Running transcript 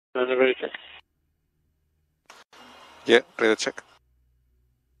Ready check. Yeah, ready to check.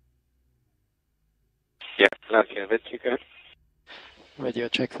 Yeah, okay, ready to go. Radio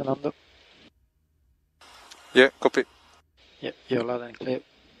check, Fernando. Yeah, copy. Yep, you're loud and clear.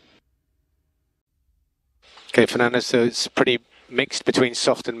 Okay, Fernando, so it's pretty mixed between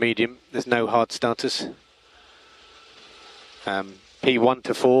soft and medium. There's no hard starters. P1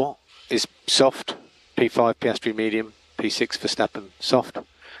 to 4 is soft, P5 Piastri medium, P6 Verstappen soft,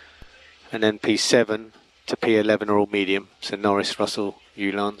 and then P7 to P11 are all medium, so Norris, Russell,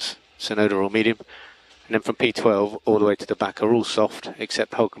 Lance, Tsunoda are all medium, and then from P12 all the way to the back are all soft,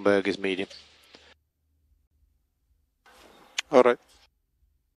 except Hulkenberg is medium. Alright.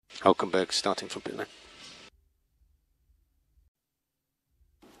 Hulkenberg starting from pit lane.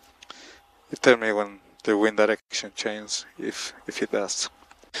 You tell me when the wind direction changes, if it does.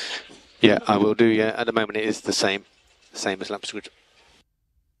 Yeah, I will do, yeah. At the moment it is the same as lap grid.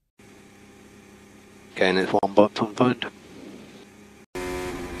 Okay, and it's 1 byte on find.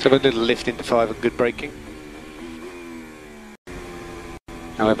 So a little lift into 5 and good braking.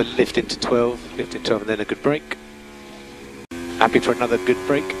 However, lift into 12 and then a good brake. Happy for another good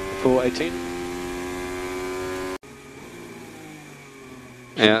brake before 18.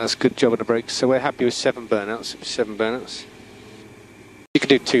 Yeah, that's a good job on the brakes. So we're happy with 7 burnouts. 7 burnouts. You can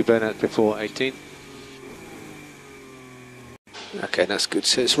do 2 burnouts before 18. Okay, that's good.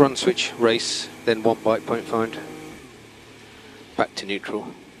 So it's run switch, race, then 1 byte point find. Back to neutral,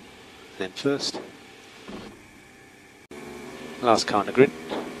 then first. Last car on the grid.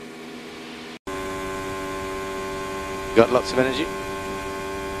 Got lots of energy.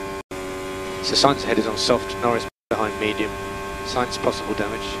 So Sainz ahead is on soft, Norris behind medium. Sainz possible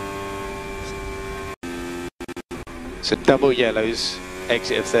damage. So double yellows,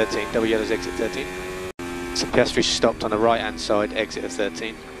 exit of 13. Double yellows, exit 13. So Piastri stopped on the right hand side, exit of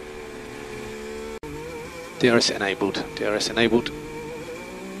 13. DRS enabled. DRS enabled.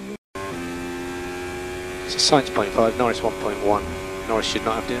 So Sainz 0.5, Norris 1.1. Norris should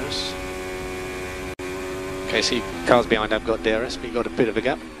not have DRS. Okay, so your cars behind have got DRS, but you've got a bit of a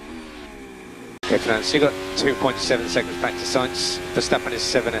gap. Okay, Fernando, so you've got 2.7 seconds back to Sainz. Verstappen is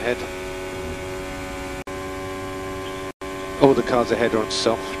 7 ahead. All the cars ahead are on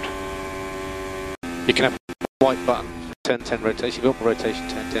soft. You can have a white button, turn 10 rotation. You've got rotation,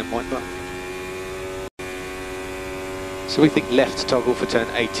 turn 10, white button. So we think left toggle for turn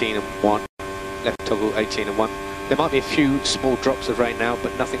 18 and 1. Left toggle 18 and 1. There might be a few small drops of rain now,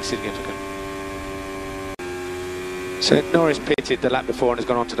 but nothing significant. So Norris pitted the lap before and has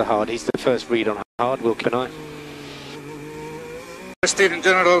gone on to the hard. He's the first read on hard. We'll keep an eye. Still in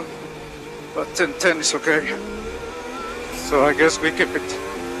general, but 10-10 is okay. So I guess we keep it.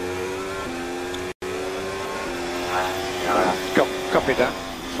 Copy that.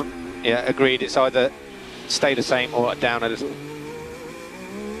 Yeah, agreed. It's either stay the same or down a little.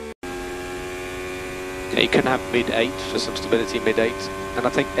 Okay, you can have mid-8 for some stability, mid-8. And I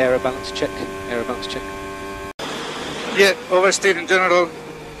think aero balance check. Aero balance check. Yeah, oversteer in general,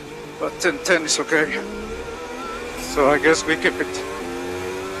 but 10-10 is okay. So I guess we keep it.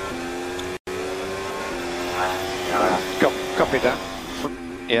 Copy that.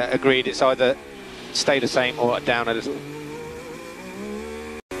 Yeah, agreed. It's either stay the same or down a little.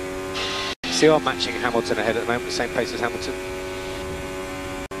 So you are matching Hamilton ahead at the moment, the same pace as Hamilton.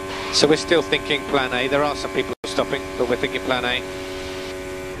 So we're still thinking plan A. There are some people stopping, but we're thinking plan A.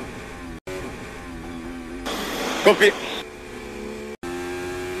 Copy.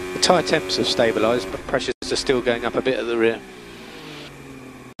 The tyre temps have stabilised, but pressures are still going up a bit at the rear.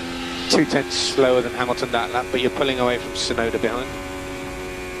 2/10 slower than Hamilton that lap, but you're pulling away from Tsunoda behind.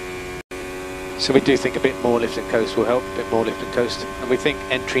 So we do think a bit more lift and coast will help, a bit more lift and coast. And we think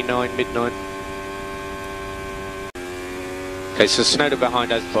entry 9, mid 9. Okay, so Tsunoda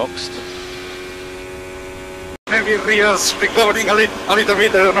behind has boxed. Maybe rear's recovering a little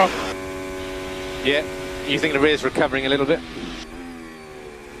bit, I don't know. Yeah, you think the rear's recovering a little bit?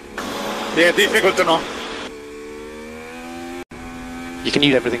 Yeah, difficult to know. You can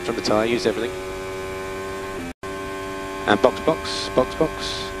use everything from the tyre, use everything. And box.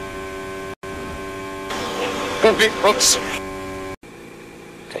 Copy, box.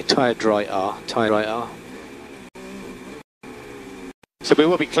 Okay, tyre dry R. So we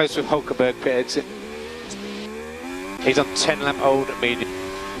will be close with Hulkenberg pit exit. He's on 10 lap old at medium.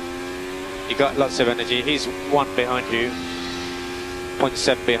 You got lots of energy. He's 1 behind you,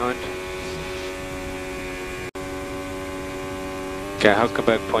 0.7 behind. Okay,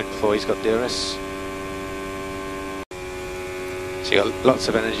 Hulkenberg 0.4, he's got DRS. So you got lots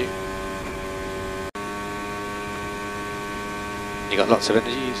of energy. You got lots of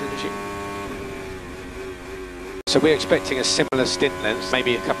energy, use energy. So we're expecting a similar stint length,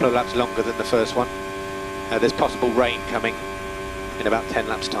 maybe a couple of laps longer than the first one. There's possible rain coming in about 10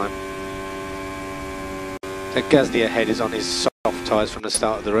 laps time. So Gasly ahead is on his soft tyres from the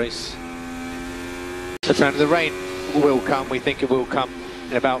start of the race. So Fernando, the rain will come, we think it will come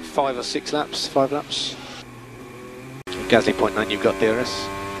in about 5 or 6 laps, 5 laps. Gasly 0.9, you've got DRS.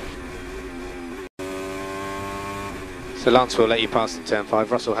 So Lance will let you pass in turn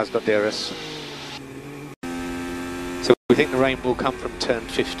 5, Russell has got DRS. So we think the rain will come from turn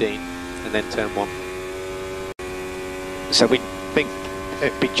 15 and then turn 1. So we think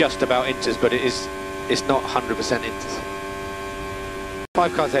it'd be just about inters, but it's not 100% inters.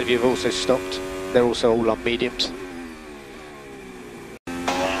 5 cars ahead of you have also stopped. They're also all on mediums.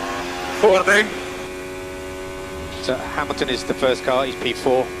 Who are they? So Hamilton is the first car, he's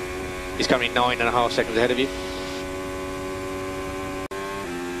P4. He's currently 9.5 seconds ahead of you.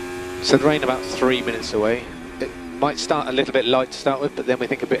 So the rain about 3 minutes away. It might start a little bit light to start with, but then we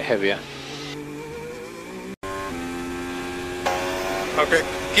think a bit heavier. Okay,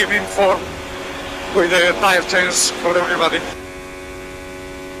 give him 4 with the tire change for everybody.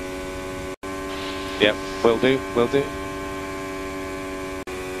 Yep, will do, will do.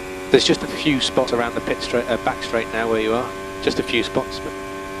 There's just a few spots around the pit straight, back straight now where you are. Just a few spots, but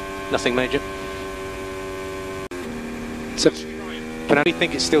nothing major. So, but I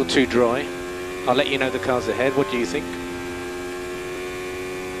think it's still too dry. I'll let you know the cars ahead. What do you think?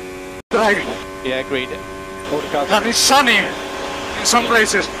 Dry. Yeah, agreed. All the cars. And it's sunny in some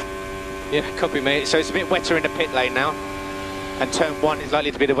places. Yeah, copy mate. So it's a bit wetter in the pit lane now. And turn 1 is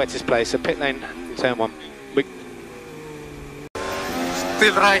likely to be the wettest place. So pit lane, turn 1.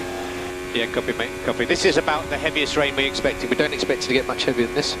 Still dry. Yeah, copy mate, copy. This is about the heaviest rain we're expecting. We don't expect it to get much heavier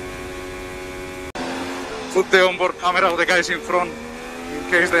than this. Put the onboard camera of the guys in front in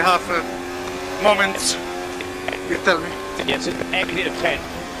case they have moments. You tell me. Yes, exit of 10.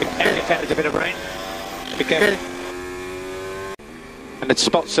 Exit of 10 there's a bit of rain. Be careful. Okay. And the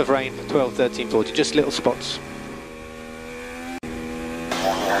spots of rain for 12, 13, 14, just little spots.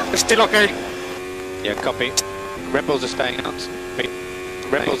 It's still okay. Yeah, copy. Red Bulls are staying out.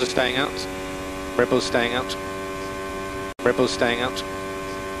 Red Bulls are staying out. Red Bulls staying out. Red Bulls staying out.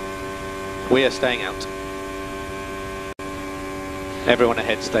 We are staying out. Everyone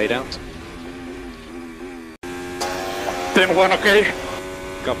ahead stayed out. Then 1 okay.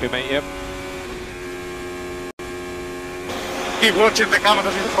 Copy mate, yep. Keep watching the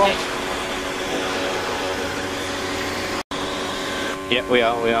cameras in front. Yeah, we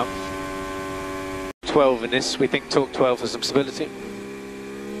are. 12 in this, we think talk 12 for some stability.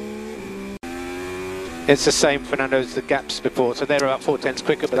 It's the same, Fernando, as the gaps before, so they're about 4/10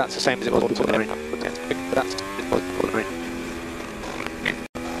 quicker, but that's the same as it was before the rain. 4/10 quicker, but that's it was before the rain.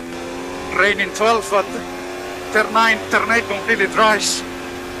 Rain in 12, but turn 9, turn 8 completely dries.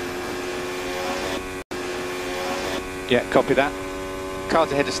 Yeah, copy that.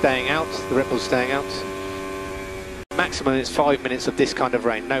 Cars ahead are staying out, the Red Bull's staying out. Maximum is 5 minutes of this kind of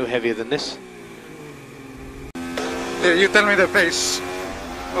rain, no heavier than this. Yeah, you tell me the pace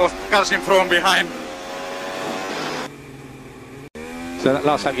of cars in front, behind. So that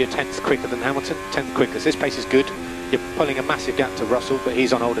last lap you're 10th quicker than Hamilton, 10th quicker. So this pace is good. You're pulling a massive gap to Russell, but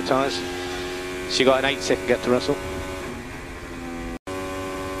he's on older tyres. So you got an 8-second gap to Russell.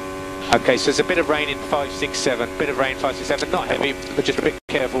 Okay, so there's a bit of rain in 5, 6, 7. Bit of rain 5, 6, 7. Not heavy, but just a bit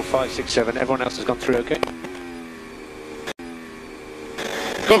careful. 5, 6, 7. Everyone else has gone through, okay?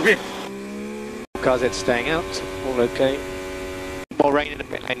 Copy. Cars head staying out. All okay. More rain in the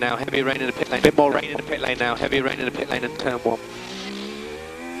pit lane now. Heavy rain in the pit lane. Bit more rain in the pit lane now. Heavy rain in the pit lane and turn 1.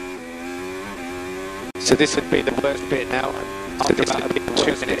 So this would be the worst bit now. After about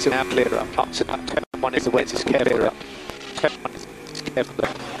 2 minutes, it'll now clear up. So turn 1 is the wettest, clear up. Turn 1 is careful.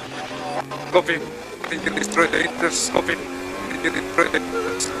 Copy. Did you destroy the inters? Copy. Did you destroy the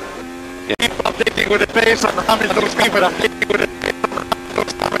inters? Yeah. Keep updating with the pace and Hamilton's camera. Updating with the pace and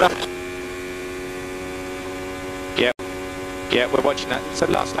Hamilton's camera. Yeah, we're watching that. So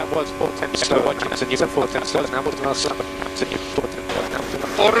last lap was 4:10 slow watching us, and you said 4:10 slow, and now what's the last lap? So you 4:10 slow now.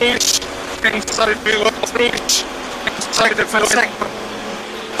 For Rouge, inside the wheel of Rouge, inside the first sector.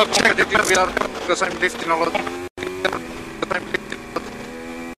 I'll check the VR because I'm lifting a lot.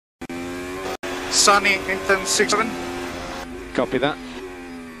 Sunny in 10.67. Copy that.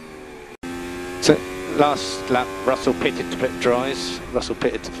 So last lap, Russell pitted to pit dries. Russell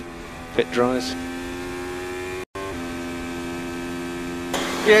pitted to pit dries.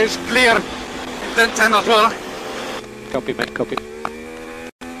 Yeah, it's clear. In 10.10 as well. Copy, mate, copy.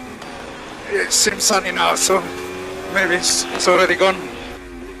 It seems sunny now, so maybe it's already gone.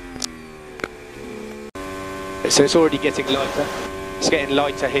 So it's already getting lighter. It's getting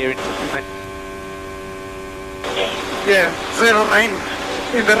lighter here in front. Yeah, zero rain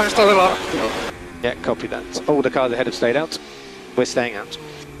in the rest of the lap. Yeah, copy that. All the cars ahead have stayed out. We're staying out.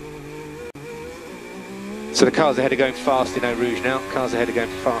 So the cars ahead are going fast in Eau Rouge now. Cars ahead are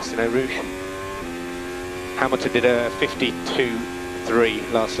going fast in Eau Rouge. Hamilton did a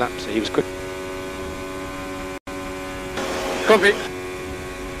 52.3 last lap, so he was quick. Copy.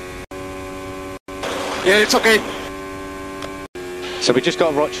 Yeah, it's okay. So we just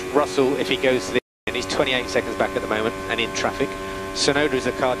got to watch Russell if he goes to the end. He's 28 seconds back at the moment and in traffic. Sonoda is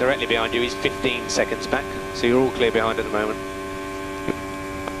the car directly behind you. He's 15 seconds back, so you're all clear behind at the moment.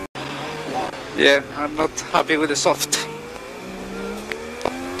 Yeah, I'm not happy with the soft.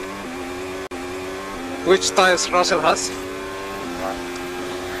 Which tires Russell has?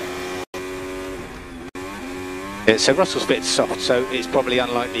 Yeah, so Russell's fitted soft, so it's probably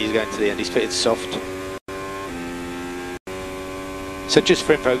unlikely he's going to the end. He's fitted soft. So just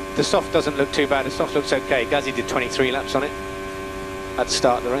for info, the soft doesn't look too bad. The soft looks okay. Gazzy did 23 laps on it at the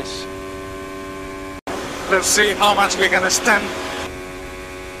start of the race. Let's see how much we can stand.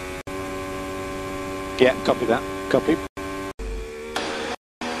 Yeah, copy that. Copy.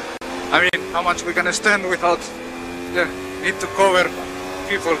 I mean, how much we can stand without need to cover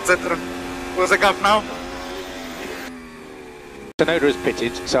people, etc. What's the gap now? Sonoda is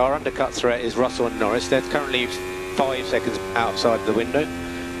pitted, so our undercut threat is Russell and Norris. They're currently 5 seconds outside the window.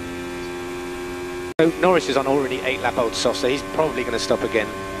 So Norris is on already 8 lap old soft, so he's probably going to stop again.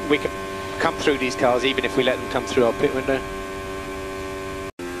 We can come through these cars even if we let them come through our pit window.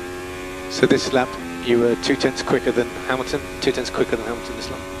 So this lap you were 2/10 quicker than Hamilton, 2/10 quicker than Hamilton this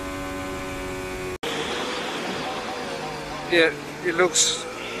lap. Yeah, it looks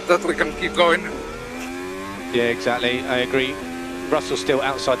that we can keep going. Yeah, exactly, I agree. Russell's still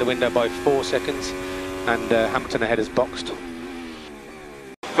outside the window by 4 seconds and Hamilton ahead is boxed.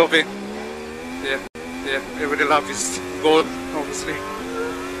 Copy. Yeah, every lap is gold, obviously.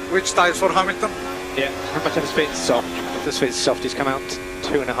 Which tires for Hamilton? Yeah, Hamilton's fitted soft. Hamilton's fitted soft, he's come out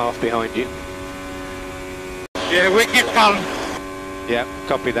 2.5 behind you. Yeah, we keep calm. Yeah,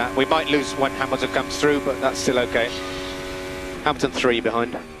 copy that. We might lose when Hamilton comes through, but that's still okay. Hamilton 3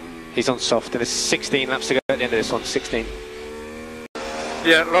 behind. He's on soft, and there's 16 laps to go at the end of this one, 16.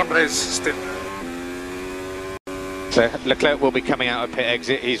 Yeah, long race still. So Leclerc will be coming out of pit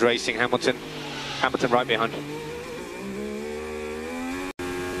exit. He's racing Hamilton. Hamilton right behind.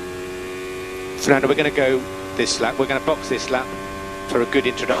 Fernando, we're going to go this lap. We're going to box this lap for a good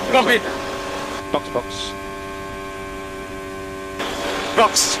introduction. Copy. Box, box.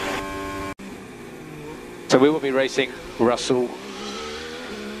 Box. So we will be racing Russell,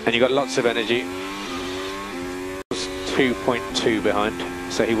 and you've got lots of energy. 2.2 behind,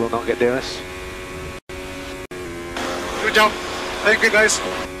 so he will not get DRS. Good job. Thank you, guys.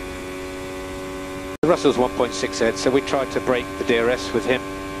 Russell's 1.6 ahead, so we tried to break the DRS with him.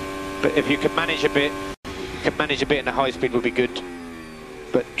 But if you can manage a bit, and the high speed would be good.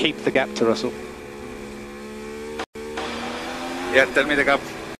 But keep the gap to Russell. Yeah, tell me the gap.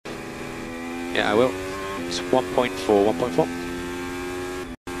 Yeah, I will. It's 1.4, 1.4.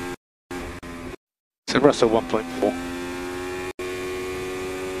 So Russell 1.4.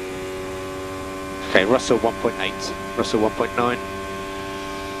 Okay, Russell 1.8, Russell 1.9.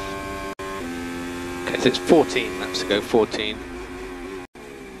 Okay, so it's 14 laps to go, 14.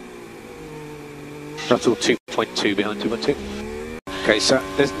 Russell 2.2 behind 2.2. Okay, so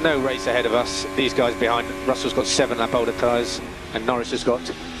there's no race ahead of us. These guys behind, Russell's got 7 lap older tyres, and Norris has got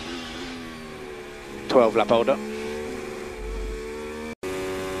 12 lap older.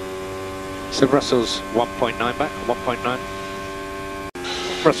 So Russell's 1.9 back, 1.9.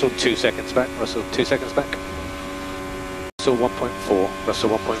 Russell 2 seconds back, Russell 2 seconds back. Russell 1.4, Russell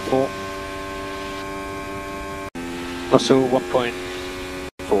 1.4. Russell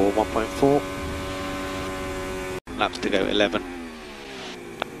 1.4, 1.4. Laps to go, 11.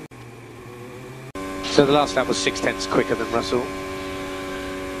 So the last lap was 6/10 quicker than Russell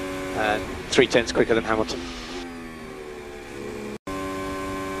and 3/10 quicker than Hamilton.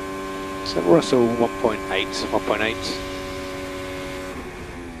 So Russell 1.8, 1.8.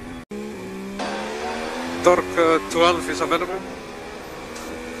 Torque 12 is available.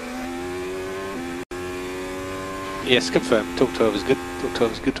 Yes, confirmed. Torque 12 is good. Torque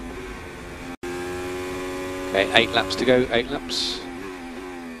 12 is good. Okay, 8 laps to go, 8 laps.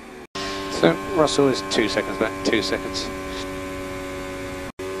 So Russell is 2 seconds back, 2 seconds.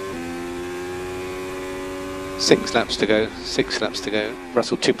 6 laps to go, 6 laps to go.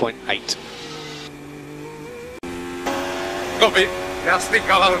 Russell 2.8. Copy. Just think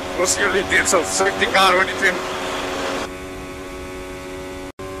about possibilities of safety car or anything.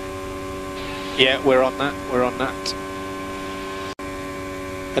 Yeah, we're on that. We're on that.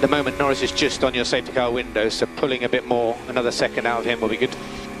 At the moment, Norris is just on your safety car window, so pulling a bit more, another second out of him will be good.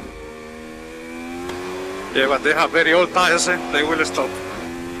 Yeah, but they have very old tires, they will stop.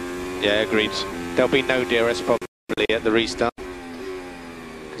 Yeah, agreed. There'll be no DRS probably at the restart,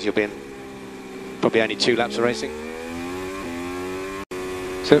 because you'll be in probably only 2 laps of racing.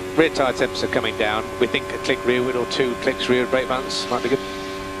 So rear tyre temps are coming down. We think a click rearward or 2 clicks rearward brake balance might be good.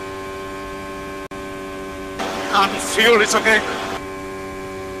 And fuel is okay.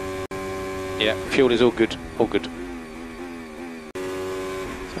 Yeah, fuel is all good, all good.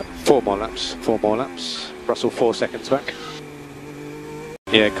 So 4 more laps, 4 more laps. Russell 4 seconds back.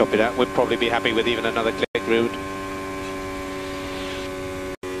 Yeah, copy that. We'd probably be happy with even another click rearward.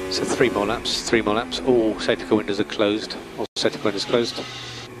 So 3 more laps, 3 more laps. All safety car windows are closed. All safety car windows closed.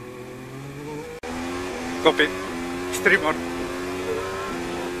 Copy. 3 more.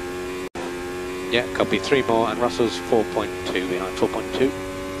 Yeah, copy. 3 more, and Russell's 4.2 behind 4.2.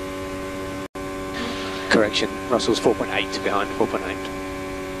 Correction, Russell's 4.8 behind 4.8.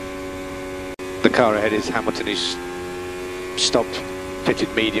 The car ahead is Hamilton, who's stopped, pitted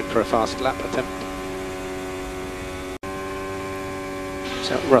medium for a fast lap attempt.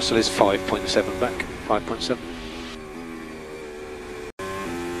 So Russell is 5.7 back, 5.7.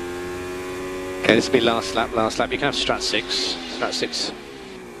 Okay, this will be last lap, last lap. You can have strat 6, strat 6.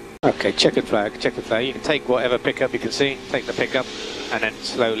 Okay, checkered flag, checkered flag. You can take whatever pickup you can see, take the pickup, and then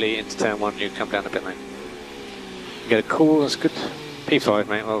slowly into turn 1 you come down the pit lane. You get a call, that's good. P5,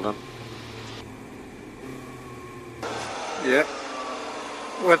 mate, well done. Yeah.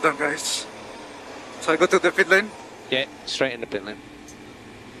 Well done, guys. So I go to the pit lane? Yeah, straight in the pit lane.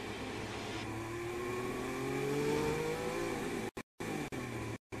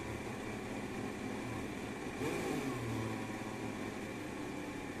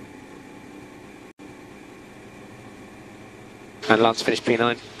 And Lance finished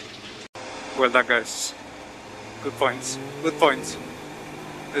P9. Well done, guys. Good points. Good points.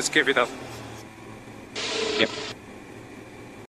 Let's keep it up. Yep.